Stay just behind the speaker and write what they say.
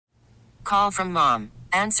Call from mom.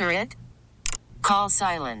 Answer it. Call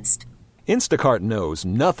silenced. Instacart knows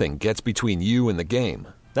nothing gets between you and the game.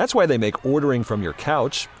 That's why they make ordering from your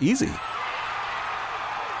couch easy.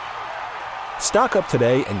 Stock up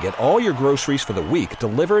today and get all your groceries for the week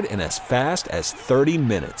delivered in as fast as 30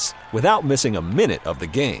 minutes without missing a minute of the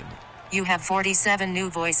game. You have 47 new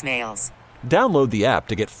voicemails. Download the app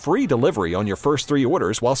to get free delivery on your first 3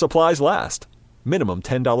 orders while supplies last. Minimum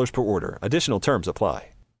 $10 per order. Additional terms apply.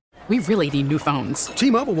 We really need new phones.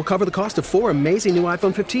 T-Mobile will cover the cost of 4 amazing new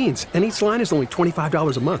iPhone 15s, and each line is only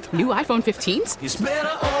 $25 a month. New iPhone 15s? It's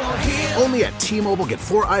better over here. Only at T-Mobile, get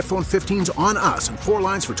 4 iPhone 15s on us and 4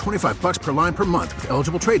 lines for $25 per line per month with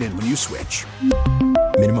eligible trade-in when you switch.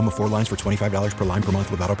 Minimum of 4 lines for $25 per line per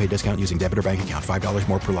month with autopay discount using debit or bank account. $5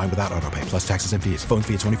 more per line without autopay, plus taxes and fees. Phone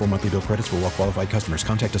fee at 24 monthly bill credits for well-qualified customers.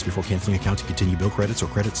 Contact us before canceling account to continue bill credits or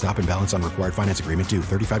credit stop and balance on required finance agreement due.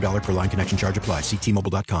 $35 per line connection charge applies. See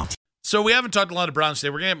T-Mobile.com. So we haven't talked a lot of Browns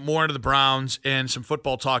today. We're going to get more into the Browns and some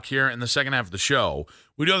football talk here in the second half of the show.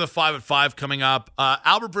 We do have the 5 at 5 coming up.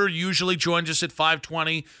 Albert Brewer usually joins us at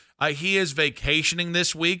 5:20. He is vacationing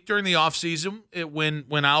this week during the offseason.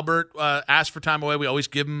 When Albert asks for time away, we always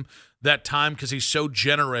give him that time because he's so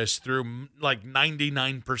generous through like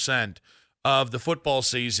 99% of the football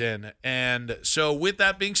season. And so with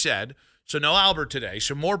that being said, so no Albert today,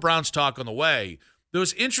 so more Browns talk on the way. It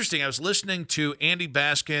was interesting. I was listening to Andy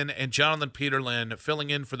Baskin and Jonathan Peterlin filling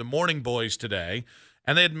in for the Morning Boys today,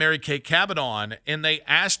 and they had Mary Kay Cabot on, and they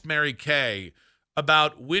asked Mary Kay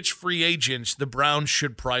about which free agents the Browns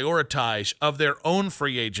should prioritize of their own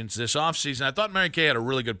free agents this offseason. I thought Mary Kay had a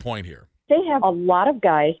really good point here. They have a lot of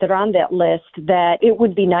guys that are on that list that it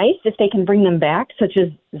would be nice if they can bring them back, such as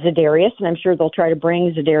Za'Darius, and I'm sure they'll try to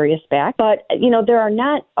bring Za'Darius back. But, there are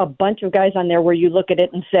not a bunch of guys on there where you look at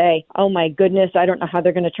it and say, oh, my goodness, I don't know how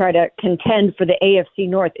they're going to try to contend for the AFC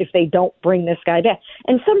North if they don't bring this guy back.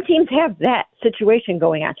 And some teams have that situation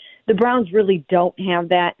going on. The Browns really don't have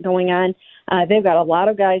that going on. They've got a lot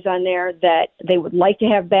of guys on there that they would like to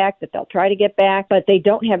have back, that they'll try to get back, but they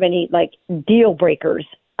don't have any, deal breakers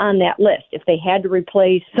on that list. If they had to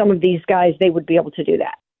replace some of these guys, they would be able to do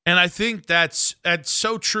that. And I think that's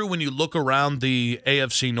so true when you look around the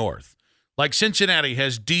AFC North. Like Cincinnati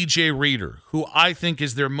has DJ Reader, who I think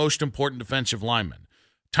is their most important defensive lineman.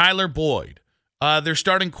 Tyler Boyd, their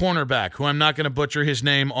starting cornerback, who I'm not going to butcher his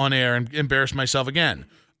name on air and embarrass myself again.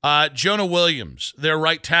 Jonah Williams, their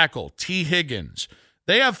right tackle. T. Higgins.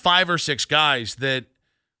 They have 5 or 6 guys that,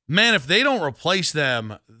 man, if they don't replace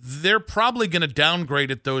them, they're probably going to downgrade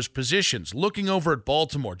at those positions. Looking over at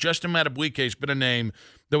Baltimore, Justin Madubuike has been a name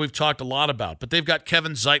that we've talked a lot about, but they've got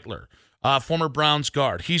Kevin Zeitler, former Browns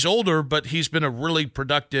guard. He's older, but he's been a really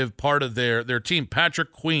productive part of their team.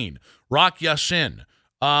 Patrick Queen, Rock Ya-Sin,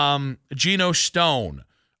 Geno Stone,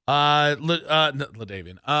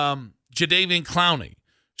 Jadeveon Clowney.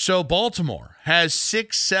 So Baltimore has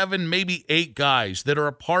 6, 7, maybe 8 guys that are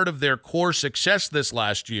a part of their core success this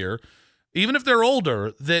last year, even if they're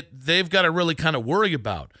older, that they've got to really kind of worry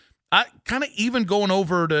about. Kind of even going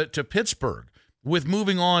over to Pittsburgh with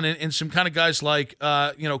moving on and some kind of guys like,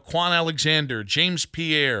 Quan Alexander, James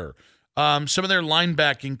Pierre, some of their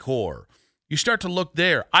linebacking core. You start to look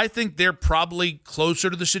there. I think they're probably closer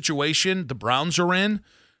to the situation the Browns are in,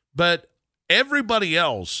 but everybody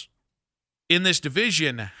else in this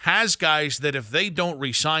division has guys that if they don't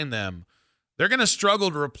re-sign them, they're going to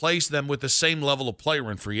struggle to replace them with the same level of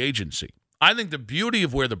player in free agency. I think the beauty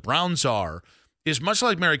of where the Browns are is, much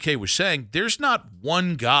like Mary Kay was saying, there's not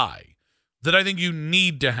one guy that I think you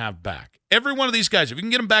need to have back. Every one of these guys, if you can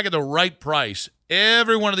get them back at the right price,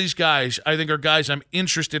 every one of these guys I think are guys I'm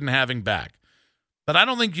interested in having back. But I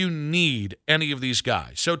don't think you need any of these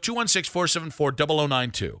guys. So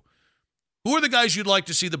 216-474-0092. Who are the guys you'd like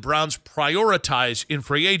to see the Browns prioritize in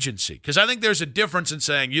free agency? Because I think there's a difference in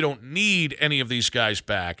saying you don't need any of these guys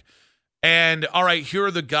back, and all right, here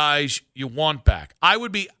are the guys you want back. I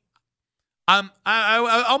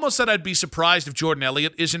almost said I'd be surprised if Jordan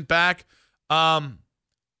Elliott isn't back. I'm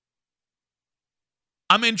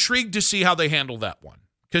intrigued to see how they handle that one,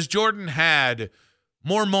 because Jordan had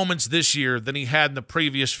more moments this year than he had in the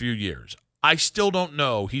previous few years. I still don't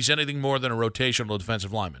know he's anything more than a rotational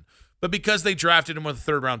defensive lineman. But because they drafted him with a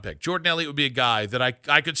third-round pick, Jordan Elliott would be a guy that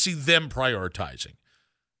I could see them prioritizing.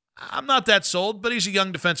 I'm not that sold, but he's a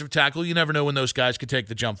young defensive tackle. You never know when those guys could take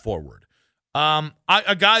the jump forward. A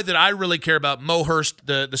guy that I really care about, Mo Hurst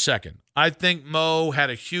the second. I think Mo had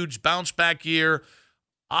a huge bounce-back year.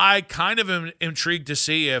 I kind of am intrigued to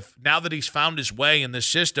see if, now that he's found his way in this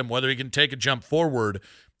system, whether he can take a jump forward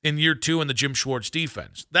in year 2 in the Jim Schwartz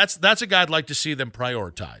defense. That's a guy I'd like to see them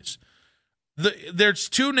prioritize. There's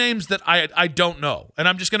two names that I don't know, and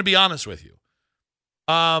I'm just going to be honest with you.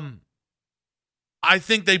 I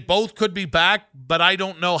think they both could be back, but I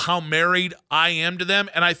don't know how married I am to them,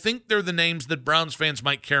 and I think they're the names that Browns fans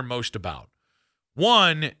might care most about.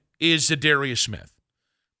 One is Zadarius Smith.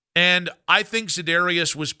 And I think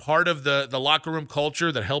Zadarius was part of the locker room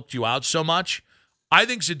culture that helped you out so much. I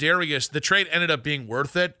think Zadarius, the trade ended up being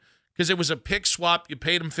worth it because it was a pick swap. You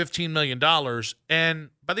paid him $15 million. And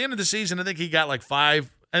by the end of the season, I think he got like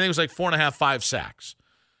 4.5, 5 sacks.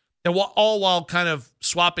 And all while kind of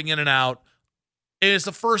swapping in and out. It is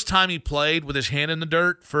the first time he played with his hand in the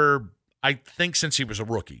dirt for, I think, since he was a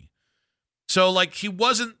rookie. So, like, he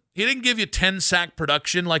didn't give you 10 sack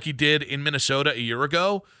production like he did in Minnesota a year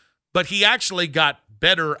ago, but he actually got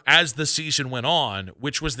better as the season went on,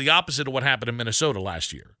 which was the opposite of what happened in Minnesota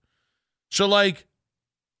last year. So, like,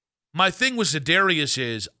 my thing with Zadarius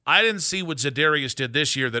is I didn't see what Zadarius did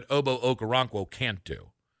this year that Obo Okoronkwo can't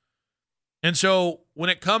do. And so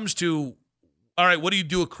when it comes to, all right, what do you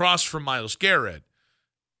do across from Myles Garrett?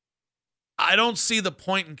 I don't see the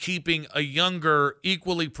point in keeping a younger,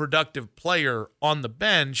 equally productive player on the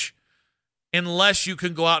bench unless you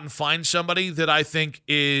can go out and find somebody that I think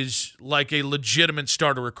is like a legitimate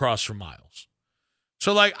starter across from Myles.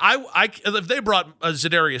 So, like, if they brought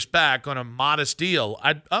Zadarius back on a modest deal,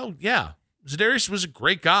 Zadarius was a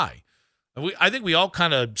great guy. I think we all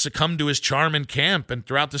kind of succumbed to his charm in camp and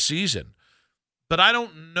throughout the season. But I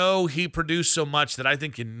don't know he produced so much that I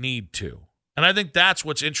think you need to. And I think that's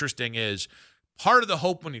what's interesting is part of the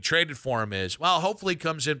hope when you traded for him is, well, hopefully he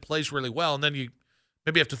comes in, plays really well, and then you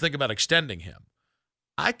maybe have to think about extending him.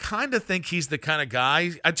 I kind of think he's the kind of guy,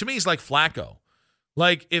 to me, he's like Flacco.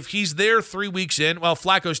 Like, if he's there 3 weeks in, well,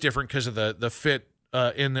 Flacco's different because of the fit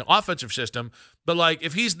in the offensive system, but, like,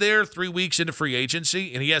 if he's there 3 weeks into free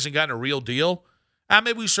agency and he hasn't gotten a real deal,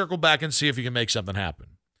 maybe we circle back and see if he can make something happen.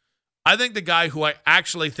 I think the guy who I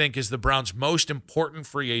actually think is the Browns' most important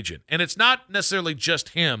free agent, and it's not necessarily just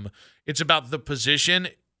him, it's about the position,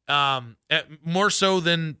 more so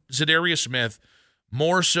than Zadarius Smith,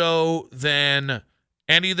 more so than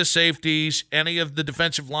any of the safeties, any of the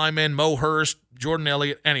defensive linemen, Mo Hurst, Jordan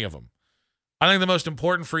Elliott, any of them. I think the most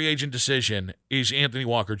important free agent decision is Anthony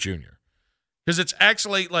Walker Jr. Because it's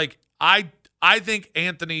actually, like, I think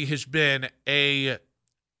Anthony has been a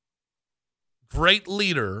great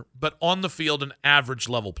leader, but on the field, an average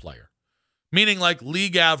level player. Meaning, like,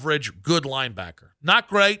 league average, good linebacker. Not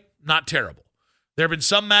great, not terrible. There have been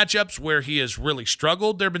some matchups where he has really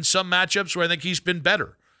struggled. There have been some matchups where I think he's been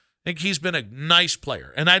better. I think he's been a nice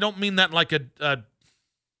player. And I don't mean that in like a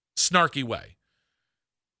snarky way.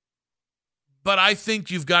 But I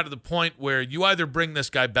think you've got to the point where you either bring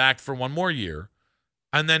this guy back for one more year,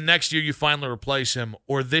 and then next year you finally replace him,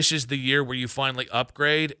 or this is the year where you finally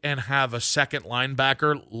upgrade and have a second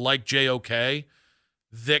linebacker like JOK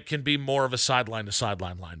that can be more of a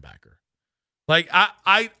sideline-to-sideline linebacker. Like,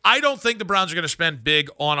 I don't think the Browns are going to spend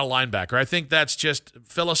big on a linebacker. I think that's just,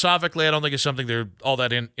 philosophically, I don't think it's something they're all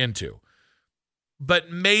that into.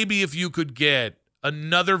 But maybe if you could get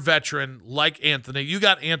another veteran like Anthony, you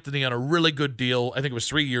got Anthony on a really good deal, I think it was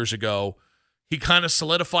 3 years ago. He kind of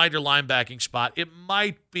solidified your linebacking spot. It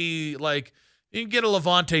might be like you can get a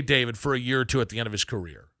Levante David for a year or two at the end of his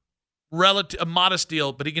career. A modest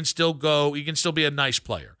deal, but he can still go. He can still be a nice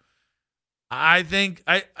player. I think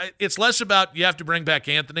it's less about you have to bring back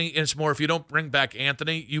Anthony. It's more if you don't bring back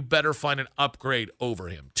Anthony, you better find an upgrade over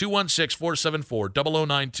him.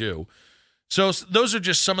 216-474-0092. So those are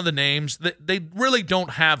just some of the names. They really don't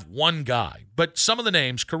have one guy, but some of the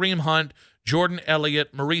names, Kareem Hunt, Jordan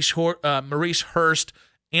Elliott, Maurice Hurst,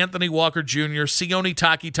 Anthony Walker Jr., Sione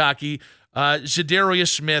Takitaki, Zadarius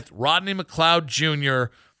Smith, Rodney McLeod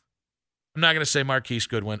Jr., I'm not going to say Marquise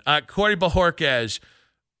Goodwin, Corey Bojorquez.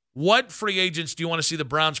 What free agents do you want to see the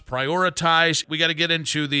Browns prioritize? We got to get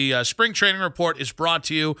into the spring training report. Is brought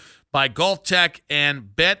to you by Golf Tech and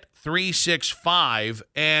Bet365.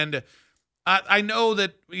 And I know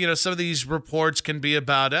that, you know, some of these reports can be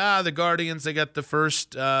about the Guardians. They got the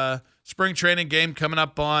first spring training game coming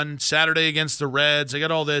up on Saturday against the Reds. They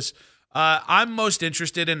got all this. I'm most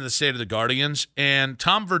interested in the state of the Guardians. And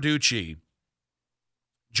Tom Verducci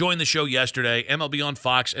joined the show yesterday, MLB on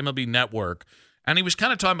Fox, MLB Network. And he was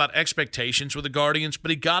kind of talking about expectations with the Guardians, but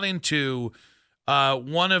he got into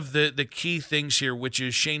one of the key things here, which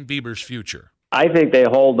is Shane Bieber's future. I think they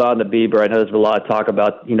hold on to Bieber. I know there's a lot of talk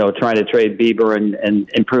about, trying to trade Bieber and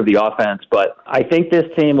improve the offense, but I think this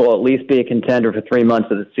team will at least be a contender for 3 months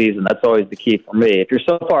of the season. That's always the key for me. If you're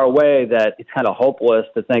so far away that it's kind of hopeless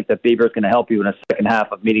to think that Bieber is going to help you in a second half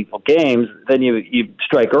of meaningful games, then you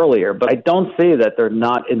strike earlier. But I don't see that they're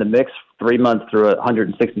not in the mix 3 months through a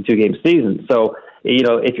 162-game season. So,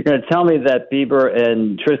 if you're going to tell me that Bieber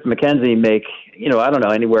and Tristan McKenzie make, I don't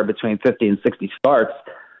know, anywhere between 50 and 60 starts,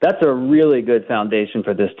 that's a really good foundation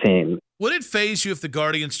for this team. Would it faze you if the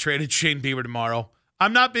Guardians traded Shane Bieber tomorrow?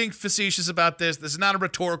 I'm not being facetious about this. This is not a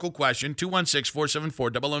rhetorical question.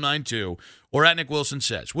 216-474-0092 or at Nick Wilson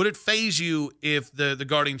says. Would it faze you if the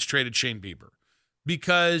Guardians traded Shane Bieber?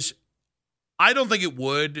 Because I don't think it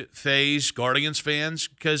would faze Guardians fans,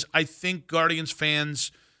 because I think Guardians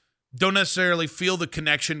fans don't necessarily feel the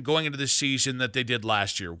connection going into this season that they did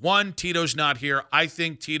last year. One, Tito's not here. I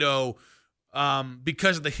think Tito...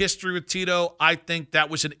 because of the history with Tito, I think that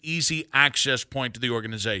was an easy access point to the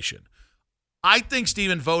organization. I think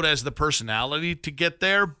Stephen Vogt has the personality to get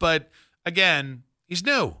there, but again, he's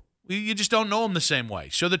new. You just don't know him the same way.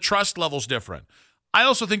 So the trust level's different. I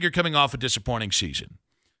also think you're coming off a disappointing season.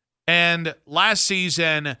 And last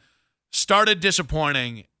season started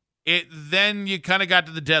disappointing. Then you kind of got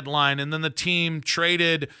to the deadline, and then the team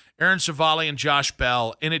traded Aaron Savali and Josh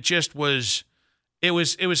Bell, and it just was... It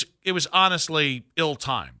was honestly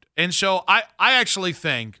ill-timed. And so I actually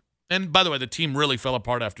think, and by the way, the team really fell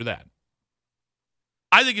apart after that.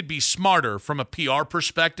 I think it'd be smarter from a PR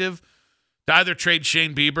perspective to either trade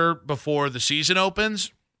Shane Bieber before the season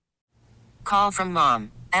opens. Call from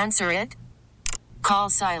mom. Answer it.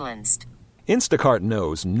 Call silenced. Instacart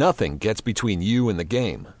knows nothing gets between you and the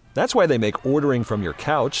game. That's why they make ordering from your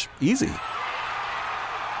couch easy.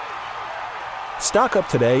 Stock up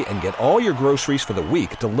today and get all your groceries for the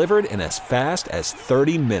week delivered in as fast as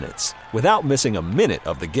 30 minutes without missing a minute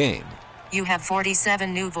of the game. You have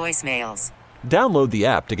 47 new voicemails. Download the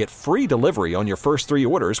app to get free delivery on your first 3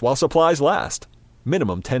 orders while supplies last.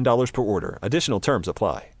 Minimum $10 per order. Additional terms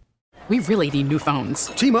apply. We really need new phones.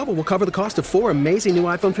 T-Mobile will cover the cost of 4 amazing new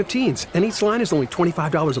iPhone 15s, and each line is only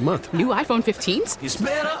 $25 a month. New iPhone 15s? It's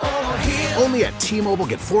better over here. Only at T-Mobile,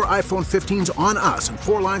 get 4 iPhone 15s on us and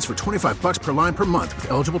 4 lines for $25 per line per month with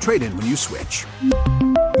eligible trade-in when you switch.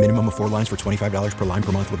 Minimum of 4 lines for $25 per line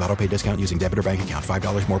per month with auto-pay discount using debit or bank account.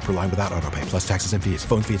 $5 more per line without auto-pay, plus taxes and fees.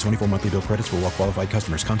 Phone fee at 24 monthly bill credits for well-qualified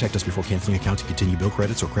customers. Contact us before canceling account to continue bill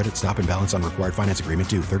credits or credit stop and balance on required finance agreement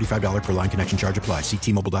due. $35 per line connection charge applies. See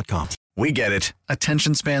T-Mobile.com. We get it.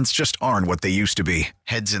 Attention spans just aren't what they used to be.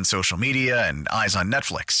 Heads in social media and eyes on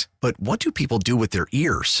Netflix. But what do people do with their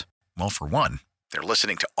ears? Well, for one, they're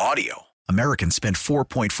listening to audio. Americans spend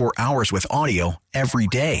 4.4 hours with audio every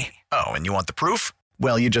day. Oh, and you want the proof?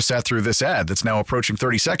 Well, you just sat through this ad that's now approaching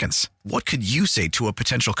 30 seconds. What could you say to a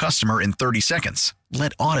potential customer in 30 seconds?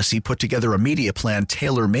 Let Odyssey put together a media plan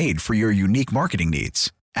tailor-made for your unique marketing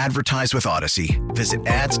needs. Advertise with Odyssey. Visit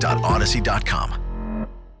ads.odyssey.com.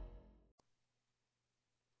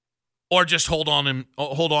 Or just hold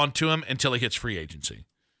on to him until he hits free agency.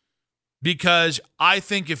 Because I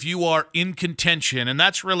think if you are in contention, and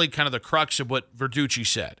that's really kind of the crux of what Verducci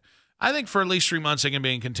said, I think for at least 3 months they can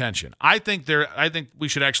be in contention. I think we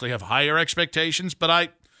should actually have higher expectations, but I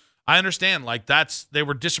understand, like, they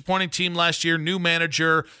were a disappointing team last year, new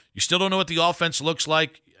manager. You still don't know what the offense looks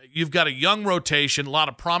like. You've got a young rotation, a lot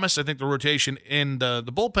of promise. I think the rotation in the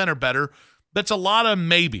bullpen are better. That's a lot of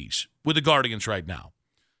maybes with the Guardians right now.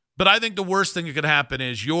 But I think the worst thing that could happen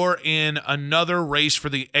is you're in another race for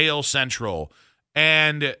the AL Central,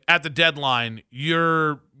 and at the deadline,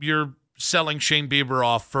 you're selling Shane Bieber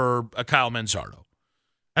off for a Kyle Manzardo.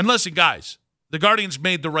 And listen, guys, the Guardians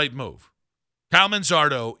made the right move. Kyle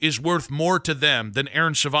Manzardo is worth more to them than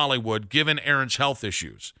Aaron Savali would, given Aaron's health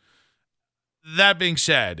issues. That being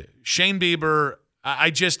said, Shane Bieber,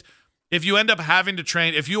 if you end up having to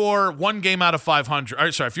trade, if you're 1 game out of 500,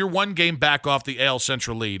 if you're 1 game back off the AL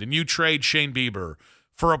Central lead and you trade Shane Bieber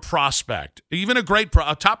for a prospect, even a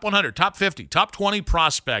top 100, top 50, top 20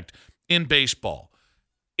 prospect in baseball,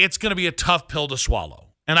 it's going to be a tough pill to swallow.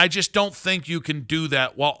 And I just don't think you can do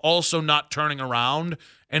that while also not turning around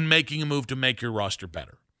and making a move to make your roster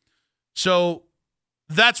better. So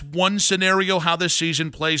that's one scenario how this season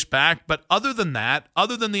plays back. But other than that,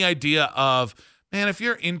 other than the idea of, man, if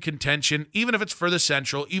you're in contention, even if it's for the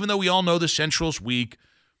Central, even though we all know the Central's weak,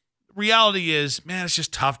 reality is, man, it's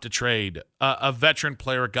just tough to trade a veteran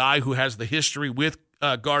player, a guy who has the history with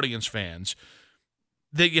Guardians fans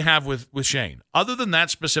that you have with Shane. Other than that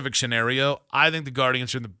specific scenario, I think the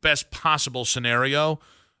Guardians are in the best possible scenario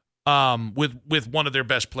with one of their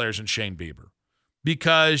best players in Shane Bieber.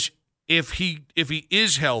 Because if he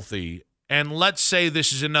is healthy, and let's say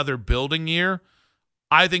this is another building year,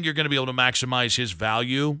 I think you're going to be able to maximize his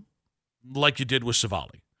value like you did with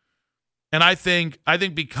Savali. And I think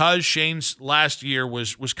because Shane's last year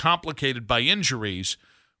was complicated by injuries,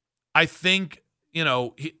 I think,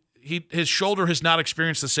 his shoulder has not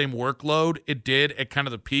experienced the same workload it did at kind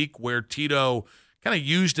of the peak where Tito kind of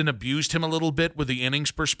used and abused him a little bit with the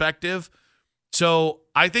innings perspective. So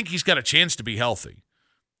I think he's got a chance to be healthy.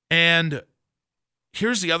 And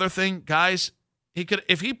here's the other thing, guys.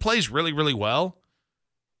 If he plays really, really well,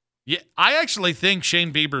 I actually think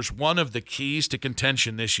Shane Bieber's one of the keys to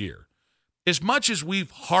contention this year. As much as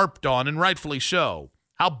we've harped on, and rightfully so,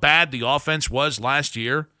 how bad the offense was last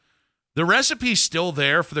year, the recipe's still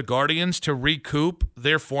there for the Guardians to recoup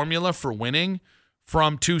their formula for winning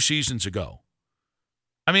from 2 seasons ago.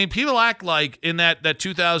 I mean, people act like in that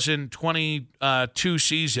 2022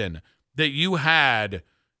 season that you had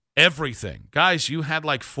everything. Guys, you had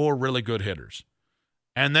like 4 really good hitters.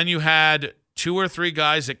 And then you had 2 or 3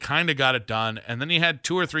 guys that kind of got it done, and then you had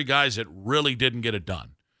 2 or 3 guys that really didn't get it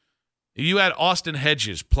done. You had Austin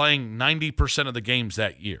Hedges playing 90% of the games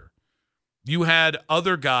that year. You had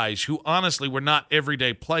other guys who honestly were not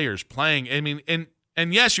everyday players playing. I mean,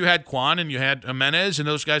 and yes, you had Quan and you had Jimenez, and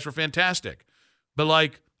those guys were fantastic. But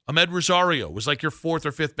like Ahmed Rosario was like your 4th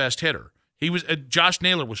or 5th best hitter. He was Josh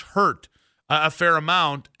Naylor was hurt a fair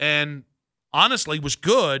amount, and honestly was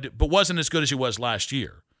good, but wasn't as good as he was last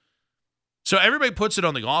year. So everybody puts it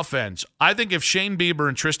on the offense. I think if Shane Bieber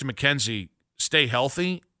and Tristan McKenzie stay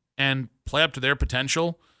healthy and play up to their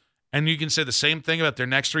potential, and you can say the same thing about their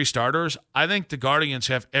next 3 starters, I think the Guardians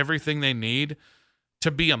have everything they need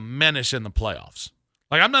to be a menace in the playoffs.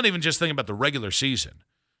 Like, I'm not even just thinking about the regular season.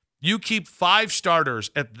 You keep 5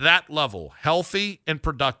 starters at that level, healthy and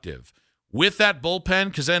productive, with that bullpen,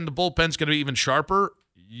 because then the bullpen's going to be even sharper,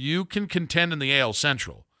 you can contend in the AL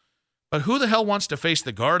Central. But who the hell wants to face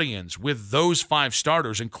the Guardians with those 5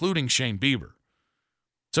 starters, including Shane Bieber?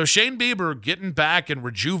 So Shane Bieber getting back and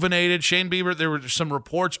rejuvenated. Shane Bieber, there were some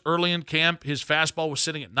reports early in camp, his fastball was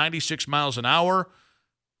sitting at 96 miles an hour.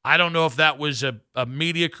 I don't know if that was a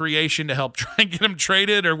media creation to help try and get him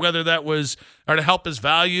traded, or whether that was or to help his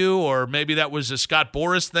value, or maybe that was a Scott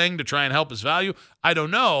Boras thing to try and help his value. I don't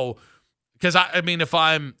know, because I mean, if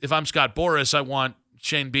I'm Scott Boras, I want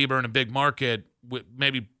Shane Bieber in a big market, with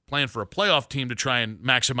maybe playing for a playoff team to try and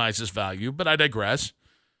maximize his value. But I digress.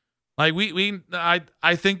 Like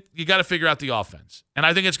I think you got to figure out the offense, and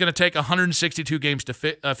I think it's going to take 162 games to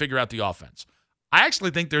figure out the offense. I actually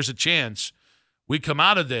think there's a chance we come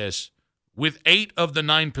out of this with 8 of the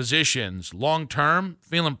 9 positions long-term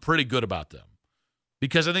feeling pretty good about them,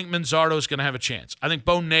 because I think Manzardo's going to have a chance. I think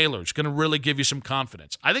Bo Naylor's going to really give you some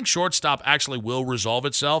confidence. I think shortstop actually will resolve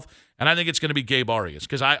itself, and I think it's going to be Gabe Arias,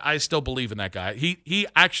 because I still believe in that guy. He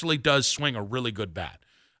actually does swing a really good bat.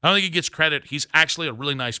 I don't think he gets credit. He's actually a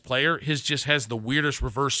really nice player. His just has the weirdest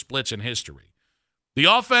reverse splits in history. The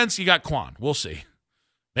offense, you got Quan. We'll see.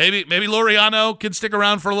 Maybe Laureano can stick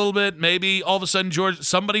around for a little bit. Maybe all of a sudden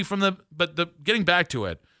somebody from getting back to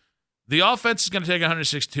it, the offense is going to take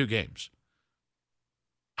 162 games.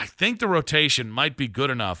 I think the rotation might be good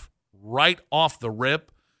enough right off the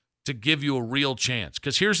rip to give you a real chance.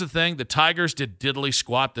 Because here's the thing, the Tigers did diddly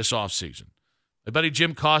squat this offseason. My buddy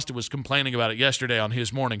Jim Costa was complaining about it yesterday on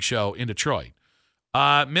his morning show in Detroit.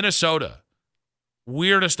 Minnesota,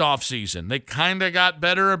 weirdest offseason. They kind of got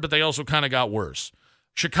better, but they also kind of got worse.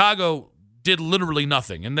 Chicago did literally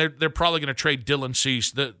nothing, and they're probably going to trade Dylan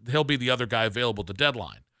Cease. He'll be the other guy available at the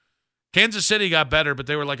deadline. Kansas City got better, but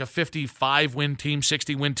they were like a 55-win team,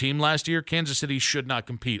 60-win team last year. Kansas City should not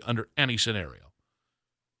compete under any scenario.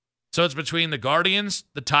 So it's between the Guardians,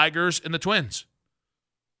 the Tigers, and the Twins.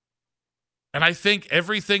 And I think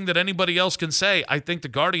everything that anybody else can say, I think the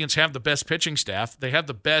Guardians have the best pitching staff. They have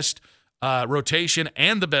the best rotation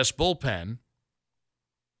and the best bullpen.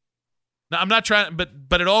 Now, I'm not trying,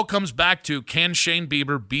 but it all comes back to, can Shane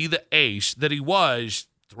Bieber be the ace that he was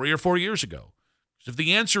 3 or 4 years ago? If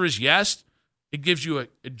the answer is yes, it gives you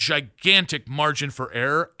a gigantic margin for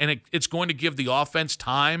error, and it's going to give the offense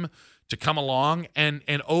time to come along and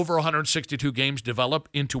over 162 games develop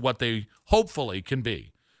into what they hopefully can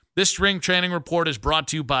be. This spring training report is brought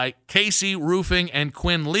to you by Casey Roofing and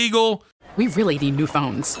Quinn Legal. We really need new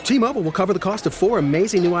phones. T-Mobile will cover the cost of 4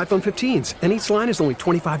 amazing new iPhone 15s, and each line is only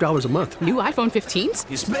 $25 a month. New iPhone 15s?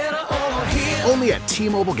 It's better over here. Only at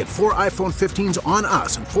T-Mobile, get 4 iPhone 15s on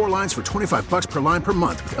us and 4 lines for $25 per line per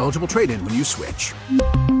month with eligible trade-in when you switch.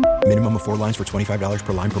 Minimum of 4 lines for $25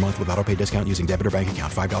 per line per month with autopay discount using debit or bank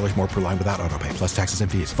account. $5 more per line without autopay, plus taxes and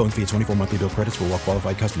fees. Phone fee at 24 monthly bill credits for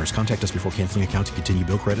well-qualified customers. Contact us before canceling account to continue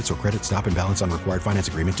bill credits or credit stop and balance on required finance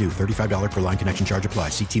agreement due. $35 per line connection charge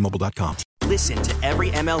applies. See T-Mobile.com. Listen to every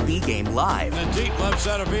MLB game live. In the deep left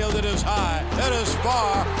center field, it is high, it is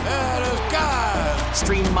far, it is gone.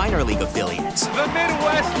 Stream minor league affiliates. The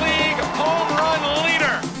Midwest League home run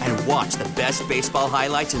leader. And watch the best baseball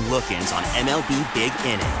highlights and look-ins on MLB Big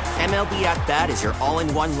Inning. MLB At Bat is your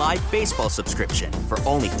all-in-one live baseball subscription for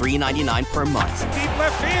only $3.99 per month. Deep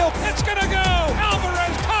left field, it's gonna go.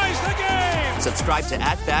 Alvarez ties the game. Subscribe to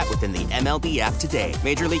At Bat within the MLB app today.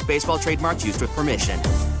 Major League Baseball trademarks used with permission.